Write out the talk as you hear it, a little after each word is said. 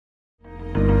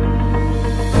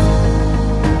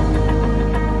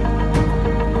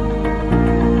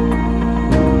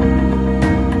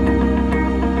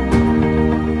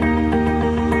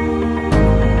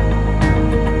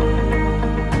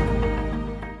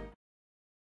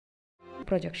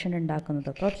Projection ഉണ്ടാക്കുന്നത്.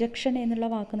 Projection എന്നുള്ള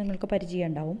വാക്ക് നിങ്ങൾക്ക് പരിചയം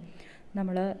ഉണ്ടാവും.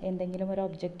 നമ്മൾ എന്തെങ്കിലും ഒരു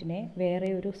ഒബ്ജക്റ്റിനെ വേറെ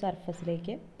ഒരു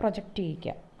സർഫസിലേക്ക് പ്രൊജക്റ്റ്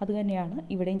ചെയ്യിക്കുക. അതുതന്നെയാണ്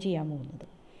ഇവിടെയും ചെയ്യാൻ പോകുന്നത്.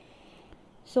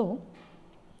 സോ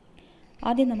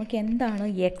ആദ്യം നമുക്ക് എന്താണ്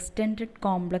എക്സ്റ്റെൻഡഡ്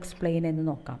കോംപ്ലക്സ് പ്ലെയിൻ എന്ന്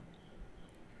നോക്കാം.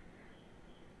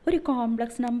 ഒരു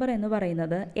കോംപ്ലക്സ് നമ്പർ എന്ന്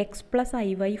പറയുന്നത്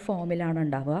x+iy ഫോമിലാണ്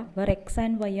ഉണ്ടാവുക, where x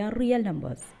and y R real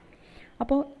numbers.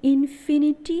 അപ്പോൾ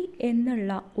ഇൻഫിനിറ്റി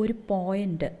എന്നുള്ള ഒരു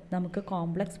പോയിൻ്റ് നമുക്ക്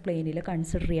കോംപ്ലക്സ് പ്ലെയിനിൽ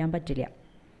കൺസിഡർ ചെയ്യാൻ പറ്റില്ല.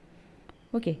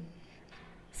 ഓക്കെ,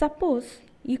 സപ്പോസ്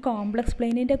ഈ കോംപ്ലക്സ്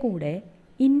പ്ലെയിനിൻ്റെ കൂടെ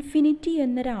ഇൻഫിനിറ്റി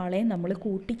എന്നൊരാളെ നമ്മൾ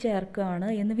കൂട്ടിച്ചേർക്കുകയാണ്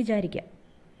എന്ന് വിചാരിക്കുക.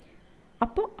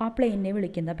 അപ്പോൾ ആ പ്ലെയിനിനെ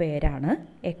വിളിക്കുന്ന പേരാണ്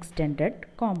extended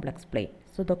complex plain.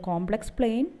 So the complex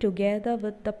plane together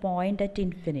with the point at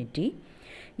infinity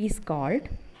is called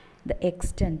the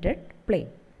extended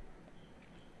plane.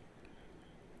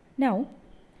 Now,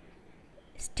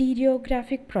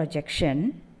 stereographic projection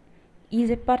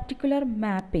is a particular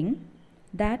mapping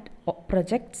that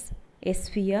projects a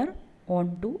sphere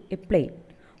onto a plane.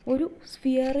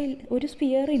 ഒരു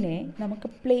സ്ഫിയറിനെ നമുക്ക്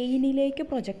പ്ലെയിനിലേക്ക്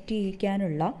project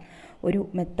ചെയ്യിക്കാനുള്ള ഒരു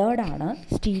മെത്തേഡാണ്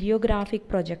stereographic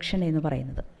projection എന്ന്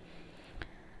പറയുന്നത്.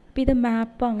 അപ്പോൾ ഇത്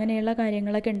മാപ്പ് അങ്ങനെയുള്ള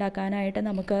കാര്യങ്ങളൊക്കെ ഉണ്ടാക്കാനായിട്ട്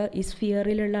നമുക്ക് ഈ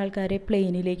സ്ഫിയറിലുള്ള ആൾക്കാരെ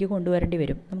പ്ലെയിനിലേക്ക് കൊണ്ടുവരേണ്ടി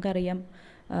വരും. നമുക്കറിയാം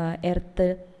എർത്ത്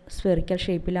സ്ഫെറിക്കൽ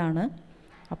ഷേപ്പിലാണ്.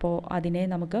 അപ്പോൾ അതിനെ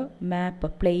നമുക്ക്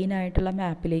പ്ലെയിനായിട്ടുള്ള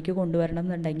മാപ്പിലേക്ക് കൊണ്ടുവരണം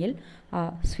എന്നുണ്ടെങ്കിൽ ആ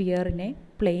സ്ഫിയറിനെ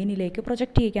പ്ലെയിനിലേക്ക്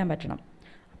പ്രൊജക്റ്റ് ചെയ്യിക്കാൻ പറ്റണം.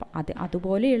 അപ്പോൾ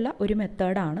അതുപോലെയുള്ള ഒരു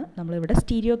മെത്തേഡാണ് നമ്മളിവിടെ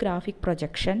സ്റ്റീരിയോഗ്രാഫിക്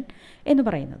പ്രൊജക്ഷൻ എന്ന്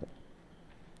പറയുന്നത്.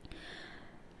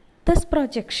 This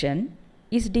projection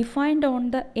is defined on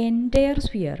the entire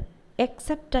sphere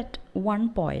except at one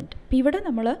point. ഇപ്പം ഇവിടെ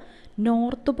നമ്മൾ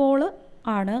നോർത്ത് പോൾ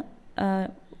ആണ്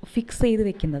ഫിക്സ് ചെയ്ത്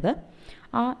വെക്കുന്നത്.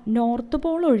 ആ നോർത്ത്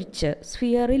പോൾ ഒഴിച്ച്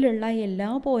സ്ഫിയറിലുള്ള എല്ലാ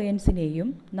പോയിൻറ്റ്സിനെയും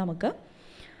നമുക്ക്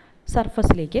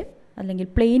സർഫസിലേക്ക് അല്ലെങ്കിൽ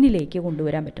പ്ലെയിനിലേക്ക്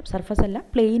കൊണ്ടുവരാൻ പറ്റും. സർഫസ് അല്ല,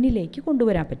 പ്ലെയിനിലേക്ക്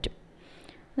കൊണ്ടുവരാൻ പറ്റും.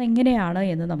 അതെങ്ങനെയാണ്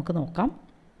എന്ന് നമുക്ക് നോക്കാം.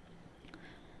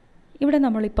 ഇവിടെ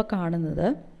നമ്മളിപ്പോൾ കാണുന്നത്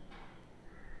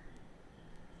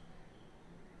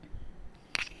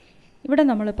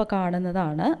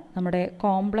കാണുന്നതാണ് നമ്മുടെ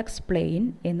കോംപ്ലക്സ് പ്ലെയിൻ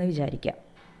എന്ന് വിചാരിക്കുക.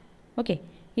 ഓക്കെ,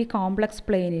 ഈ കോംപ്ലക്സ്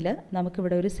പ്ലെയിനിൽ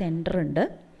നമുക്കിവിടെ ഒരു സെൻറ്റർ ഉണ്ട്.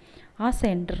 ആ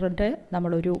സെൻറ്ററിൻ്റെ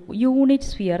നമ്മളൊരു യൂണിറ്റ്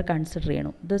സ്ഫിയർ കൺസിഡർ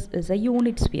ചെയ്യണം. This is A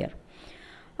unit sphere.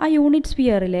 ആ യൂണിറ്റ്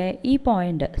സ്ഫിയറിലെ ഈ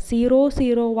പോയിൻ്റ്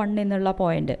 0,0,1 എന്നുള്ള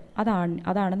പോയിൻ്റ്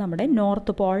അതാണ് നമ്മുടെ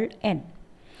നോർത്ത് പോൾ N.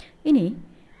 ഇനി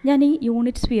ഞാൻ ഈ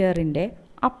യൂണിറ്റ് സ്ഫിയറിൻ്റെ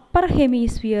അപ്പർ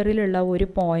ഹെമിസ്ഫിയറിലുള്ള ഒരു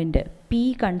പോയിൻ്റ് P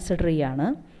കൺസിഡർ ചെയ്യാണ്.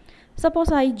 Suppose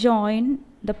I join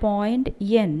the point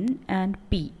N and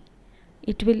P.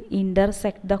 It will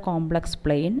intersect the complex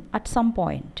plane at some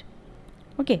point.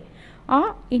 Okay, ആ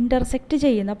ഇൻ്റർസെക്റ്റ്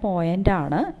ചെയ്യുന്ന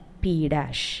പോയിൻ്റാണ് P'.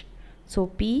 So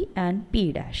P and P'.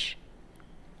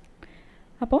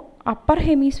 അപ്പോൾ upper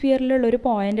ഹെമിസ്ഫിയറിലുള്ളൊരു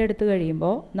point എടുത്തു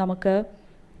കഴിയുമ്പോൾ നമുക്ക്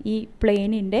ഈ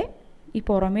പ്ലെയിനിൻ്റെ ഈ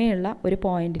പുറമേയുള്ള ഒരു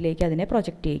പോയിൻറ്റിലേക്ക് അതിനെ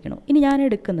പ്രൊജക്റ്റ് ചെയ്യിക്കണം. ഇനി ഞാൻ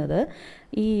എടുക്കുന്നത്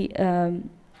ഈ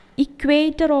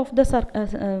ഇക്വേറ്റർ ഓഫ് ദ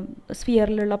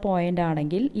സ്ഫിയറിലുള്ള പോയിൻ്റ്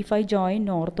ആണെങ്കിൽ, if I join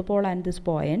north Paul and this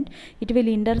point, it will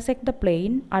intersect the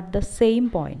plain at the same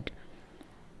point.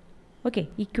 Okay,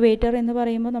 equator എന്ന്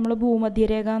പറയുമ്പോൾ നമ്മൾ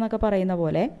ഭൂമധ്യരേഖ എന്നൊക്കെ പറയുന്ന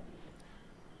പോലെ.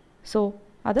 സോ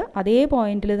അതേ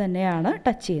പോയിന്റിൽ തന്നെയാണ്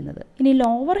ടച്ച് ചെയ്യുന്നത്. ഇനി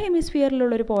ലോവർ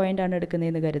ഹെമിസ്ഫിയറിലുള്ളൊരു പോയിൻ്റാണ്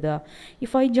എടുക്കുന്നതെന്ന് കരുതുക.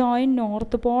 If I join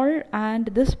north Paul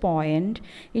and this point,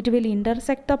 it will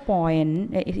intersect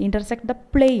the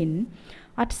plain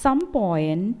at some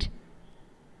point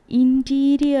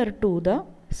interior to the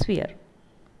sphere.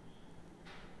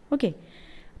 Okay,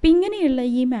 അപ്പം ഇങ്ങനെയുള്ള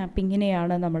ഈ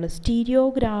മാപ്പിങ്ങിനെയാണ് നമ്മൾ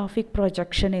സ്റ്റീരിയോഗ്രാഫിക്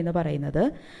പ്രൊജക്ഷൻ എന്ന് പറയുന്നത്.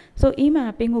 സോ ഈ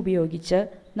മാപ്പിംഗ് ഉപയോഗിച്ച്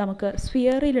നമുക്ക്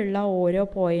സ്ഫിയറിലുള്ള ഓരോ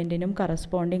പോയിൻറ്റിനും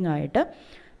കറസ്പോണ്ടിങ് ആയിട്ട്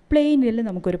പ്ലെയിനിൽ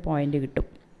നമുക്കൊരു പോയിൻ്റ് കിട്ടും.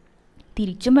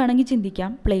 തിരിച്ചും വേണമെങ്കിൽ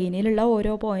ചിന്തിക്കാം, പ്ലെയിനിലുള്ള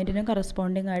ഓരോ പോയിൻറ്റിനും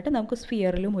കറസ്പോണ്ടിങ് ആയിട്ട് നമുക്ക്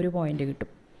സ്ഫിയറിലും ഒരു പോയിൻ്റ്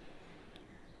കിട്ടും.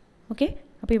 ഓക്കെ,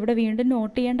 അപ്പോൾ ഇവിടെ വീണ്ടും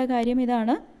നോട്ട് ചെയ്യേണ്ട കാര്യം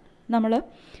ഇതാണ്. നമ്മൾ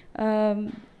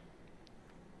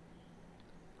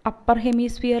upper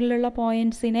ഹെമിസ്ഫിയറിലുള്ള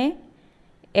പോയിൻറ്റ്സിനെ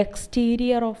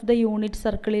exterior of the unit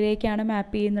സർക്കിളിലേക്കാണ്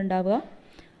map ചെയ്യുന്നുണ്ടാവുക.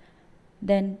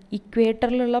 Then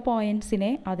ഇക്വേറ്ററിലുള്ള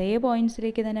പോയിൻറ്റ്സിനെ അതേ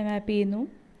പോയിൻറ്റ്സിലേക്ക് തന്നെ മാപ്പ് ചെയ്യുന്നു.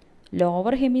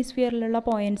 Lower ഹെമിസ്ഫിയറിലുള്ള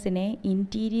പോയിൻറ്റ്സിനെ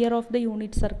interior of the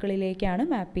unit സർക്കിളിലേക്കാണ്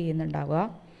മാപ്പ് ചെയ്യുന്നുണ്ടാവുക.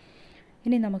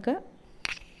 ഇനി നമുക്ക്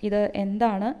ഇത്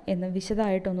എന്താണ് എന്ന്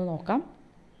വിശദമായിട്ടൊന്ന് നോക്കാം.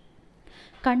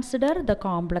 Consider the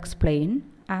complex plane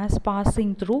as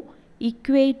passing through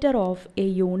equator of a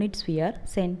unit sphere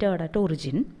centered at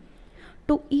origin.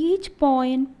 To each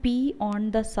point P on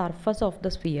the surface of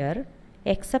the sphere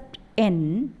except N,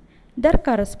 there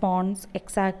corresponds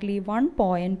exactly one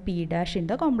point P' in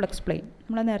the complex plane.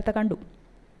 നമ്മൾ നേരത്തെ കണ്ടു.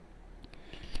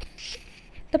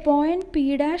 The point P'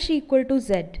 equal to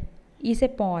Z is a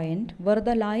point where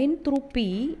the line through P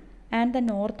and the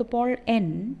north pole N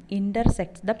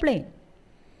intersects the plane.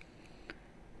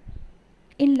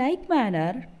 In like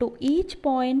manner, to each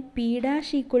point P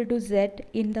dash equal to Z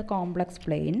in the complex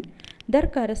plane, there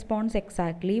corresponds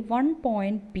exactly one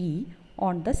point P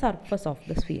on the surface of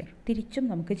the sphere. തിരിച്ചും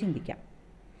നമുക്ക് ചിന്തിക്കാം.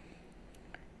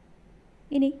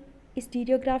 ഇനി ഈ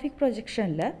stereographic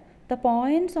പ്രൊജക്ഷനിൽ the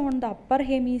points on the upper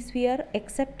hemisphere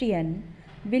except N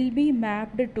will be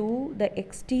mapped to the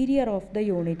exterior of the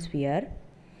unit sphere.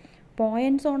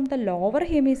 Points on the lower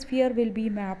hemisphere will be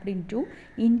mapped into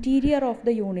interior of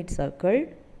the unit circle.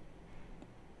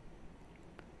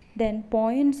 Then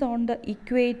points on the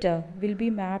equator will be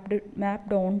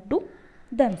mapped onto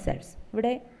themselves.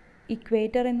 ഇവിടെ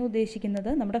equator എന്ന് ഉദ്ദേശിക്കുന്നത്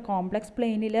നമ്മുടെ complex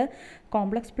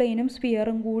പ്ലെയിനും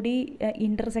സ്ഫിയറും കൂടി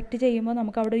intersect ചെയ്യുമ്പോൾ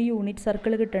നമുക്ക് അവിടെ ഒരു യൂണിറ്റ്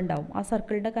സർക്കിൾ കിട്ടുന്നുണ്ടാവും. ആ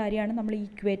സർക്കിളിൻ്റെ കാര്യമാണ് നമ്മൾ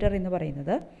ഇക്വേറ്റർ എന്ന്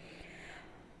പറയുന്നത്.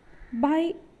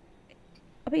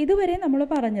 അപ്പോൾ ഇതുവരെ നമ്മൾ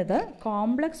പറഞ്ഞത്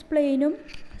കോംപ്ലക്സ് പ്ലെയിനും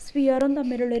സ്ഫിയറും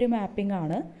തമ്മിലുള്ളൊരു മാപ്പിംഗ്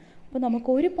ആണ്. അപ്പോൾ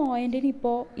നമുക്കൊരു പോയിൻറ്റിന്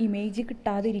ഇപ്പോൾ ഇമേജ്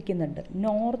കിട്ടാതിരിക്കുന്നുണ്ട്.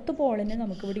 നോർത്ത് പോളിന്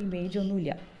നമുക്കിവിടെ ഇമേജ്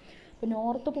ഒന്നുമില്ല. അപ്പോൾ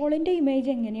നോർത്ത് പോളിൻ്റെ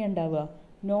ഇമേജ് എങ്ങനെയാണ് ഉണ്ടാവുക?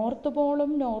 നോർത്ത്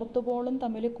പോളും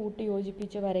തമ്മിൽ കൂട്ടി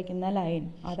യോജിപ്പിച്ച് വരയ്ക്കുന്ന ലൈൻ,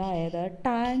 അതായത്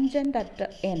ടാൻജൻ്റ് അറ്റ്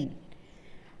എൻ,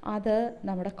 അത്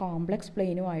നമ്മുടെ കോംപ്ലക്സ്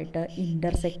പ്ലെയിനുമായിട്ട്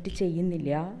ഇൻ്റർസെക്റ്റ്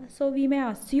ചെയ്യുന്നില്ല. So we may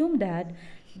assume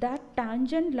that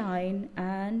tangent line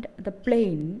and the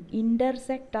plane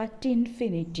intersect at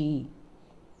infinity.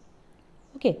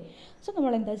 Okay, so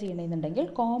നമ്മൾ എന്താ ചെയ്യണമെന്നുണ്ടെങ്കിൽ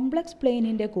കോംപ്ലക്സ്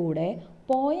പ്ലെയിനിൻ്റെ കൂടെ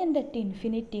പോയിൻ്റ് അറ്റ്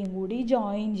ഇൻഫിനിറ്റിയും കൂടി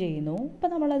ജോയിൻ ചെയ്യുന്നു.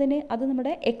 അപ്പോൾ അത്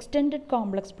നമ്മുടെ എക്സ്റ്റെൻഡഡ്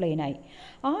കോംപ്ലക്സ് പ്ലെയിനായി.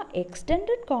 ആ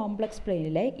എക്സ്റ്റെൻഡഡ് കോംപ്ലക്സ്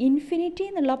പ്ലെയിനിലെ ഇൻഫിനിറ്റി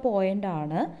എന്നുള്ള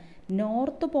പോയിൻ്റാണ്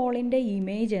നോർത്ത് പോളിൻ്റെ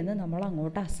ഇമേജ് എന്ന് നമ്മൾ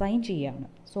അങ്ങോട്ട് അസൈൻ ചെയ്യുകയാണ്.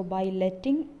 So by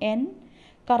letting N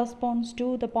corresponds to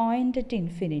the point at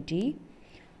infinity,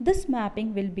 this mapping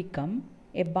will become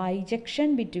a bijection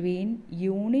between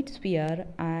unit sphere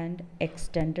and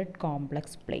extended complex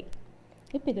plane.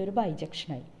 ഇപ്പോൾ ഇതൊരു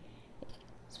ബൈജക്ഷനായി.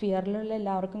 സ്ഫിയറിലുള്ള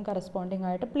എല്ലാവർക്കും കറസ്പോണ്ടിങ്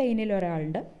ആയിട്ട് പ്ലെയിനിൽ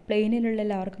ഒരാളുണ്ട്, പ്ലെയിനിലുള്ള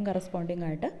എല്ലാവർക്കും കറസ്പോണ്ടിങ്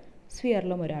ആയിട്ട്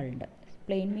സ്ഫിയറിലും ഒരാളുണ്ട്.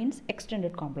 Plain means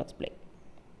extended complex plain.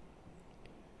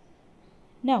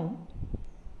 Now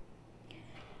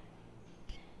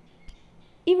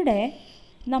ഇവിടെ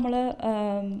നമ്മൾ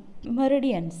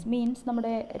മെറിഡിയൻസ് മീൻസ്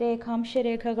നമ്മുടെ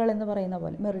രേഖാംശരേഖകൾ എന്ന് പറയുന്ന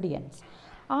പോലെ മെറിഡിയൻസ്,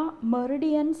 ആ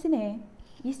മെറിഡിയൻസിനെ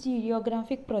ഈ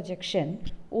സ്റ്റീരിയോഗ്രാഫിക് പ്രൊജക്ഷൻ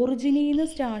ഒറിജിനിൽ നിന്ന്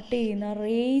സ്റ്റാർട്ട് ചെയ്യുന്ന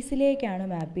റേസിലേക്കാണ്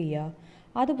മാപ്പ് ചെയ്യുക.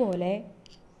 അതുപോലെ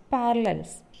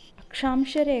പാരലൽസ്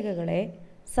അക്ഷാംശരേഖകളെ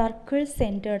സർക്കിൾ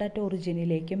സെൻറ്റേർഡ് അറ്റ്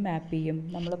ഒറിജിനിലേക്കും മാപ്പ് ചെയ്യും.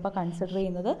 നമ്മളിപ്പോൾ കൺസിഡർ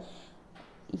ചെയ്യുന്നത്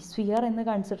ഈ സ്ഫിയർ എന്ന്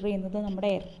കൺസിഡർ ചെയ്യുന്നത്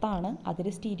നമ്മുടെ എർത്താണ്. അതിൽ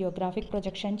സ്റ്റീരിയോഗ്രാഫിക്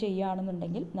പ്രൊജക്ഷൻ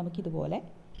ചെയ്യുകയാണെന്നുണ്ടെങ്കിൽ നമുക്കിതുപോലെ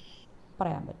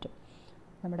പറയാൻ പറ്റും.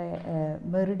 നമ്മുടെ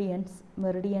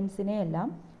മെറിഡിയൻസിനെ എല്ലാം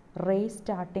റേസ്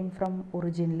സ്റ്റാർട്ടിങ് ഫ്രം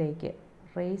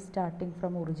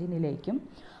ഒറിജിനിലേക്കും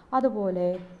അതുപോലെ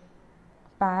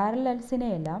പാരലൽസിനെ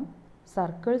എല്ലാം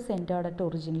circle centred at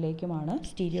ഒറിജിനിലേക്കുമാണ്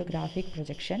stereographic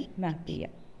projection മാപ്പ്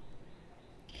ചെയ്യുക.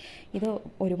 ഇത്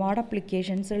ഒരുപാട്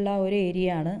അപ്ലിക്കേഷൻസ് ഉള്ള ഒരു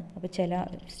ഏരിയ ആണ്. അപ്പോൾ ചില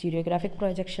സ്റ്റീരിയോഗ്രാഫിക്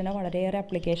പ്രൊജക്ഷന് വളരെയേറെ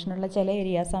അപ്ലിക്കേഷനുള്ള ചില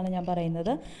ഏരിയാസാണ് ഞാൻ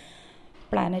പറയുന്നത്.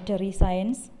 Planetary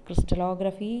science,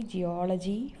 crystallography,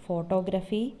 geology,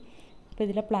 photography. അപ്പോൾ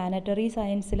ഇതിൽ പ്ലാനറ്ററി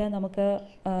സയൻസിൽ നമുക്ക്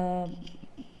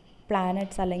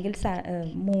പ്ലാനറ്റ്സ് അല്ലെങ്കിൽ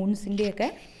മൂൺസിൻ്റെയൊക്കെ,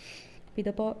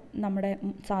 ഇതിപ്പോൾ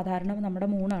സാധാരണ നമ്മുടെ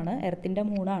മൂണാണ്, എർത്തിൻ്റെ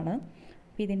മൂണാണ്.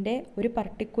 അപ്പോൾ ഇതിൻ്റെ ഒരു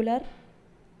പർട്ടിക്കുലർ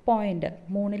പോയിൻ്റ്,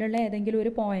 മൂണിലുള്ള ഏതെങ്കിലും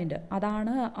ഒരു പോയിൻ്റ്,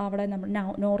 അതാണ് അവിടെ നമ്മൾ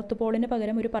നോർത്ത് പോളിന്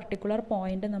പകരം ഒരു പർട്ടിക്കുലർ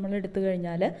പോയിൻ്റ് നമ്മൾ എടുത്തു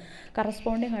കഴിഞ്ഞാൽ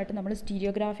കറസ്പോണ്ടിങ് ആയിട്ട് നമ്മൾ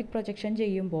സ്റ്റീരിയോഗ്രാഫിക് പ്രൊജക്ഷൻ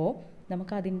ചെയ്യുമ്പോൾ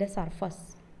നമുക്ക് അതിൻ്റെ സർഫസ്,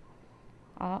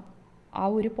 ആ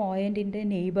ഒരു പോയിൻറ്റിൻ്റെ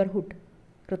നെയ്ബർഹുഡ്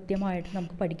കൃത്യമായിട്ട്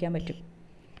നമുക്ക് പഠിക്കാൻ പറ്റും.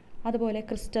 അതുപോലെ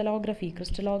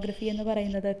ക്രിസ്റ്റലോഗ്രഫി എന്ന്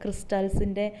പറയുന്നത്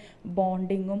ക്രിസ്റ്റൽസിൻ്റെ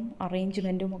ബോണ്ടിങ്ങും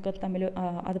അറേഞ്ച്മെൻറ്റും ഒക്കെ തമ്മിൽ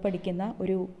അത് പഠിക്കുന്ന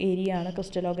ഒരു ഏരിയ ആണ്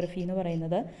ക്രിസ്റ്റലോഗ്രഫി എന്ന്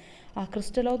പറയുന്നത്. ആ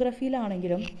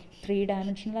ക്രിസ്റ്റലോഗ്രഫിയിലാണെങ്കിലും 3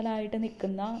 ഡയമെൻഷണലായിട്ട്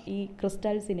നിൽക്കുന്ന ഈ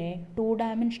ക്രിസ്റ്റൽസിനെ 2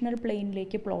 ഡയമെൻഷണൽ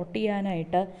പ്ലെയിനിലേക്ക് പ്ലോട്ട്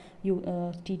ചെയ്യാനായിട്ട്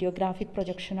സ്റ്റീരിയോഗ്രാഫിക്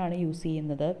പ്രൊജക്ഷനാണ് യൂസ്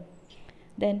ചെയ്യുന്നത്.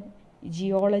 ദെൻ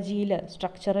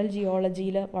സ്ട്രക്ചറൽ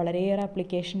ജിയോളജിയിൽ വളരെയേറെ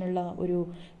ആപ്ലിക്കേഷനുള്ള ഒരു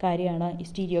കാര്യമാണ് ഈ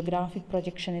സ്റ്റീരിയോഗ്രാഫിക്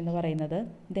പ്രൊജക്ഷൻ എന്ന് പറയുന്നത്.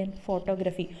 ദെൻ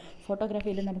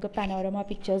ഫോട്ടോഗ്രഫിയിൽ നമുക്ക് പനോരമ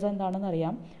പിക്ചേഴ്സ് എന്താണെന്ന്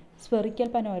അറിയാം. സ്ഫെറിക്കൽ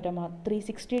പനോരമ,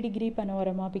 360 ഡിഗ്രി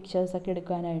പനോരമ പിക്ചേഴ്സൊക്കെ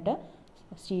എടുക്കാനായിട്ട്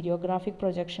സ്റ്റീരിയോഗ്രാഫിക്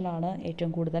പ്രൊജക്ഷനാണ്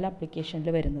ഏറ്റവും കൂടുതൽ ആപ്ലിക്കേഷനിൽ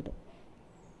വരുന്നത്.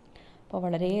 അപ്പോൾ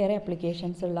വളരെയേറെ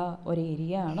ആപ്ലിക്കേഷൻസ് ഉള്ള ഒരു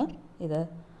ഏരിയ ആണ് ഇത്.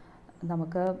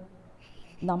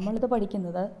 നമ്മളിത്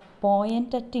പഠിക്കുന്നത്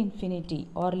point at infinity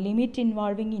or limit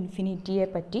involving ഇൻഫിനിറ്റിയെ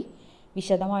പറ്റി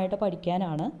വിശദമായിട്ട്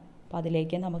പഠിക്കാനാണ്. അപ്പോൾ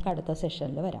അതിലേക്ക് നമുക്ക് അടുത്ത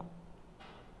സെഷനിൽ വരാം.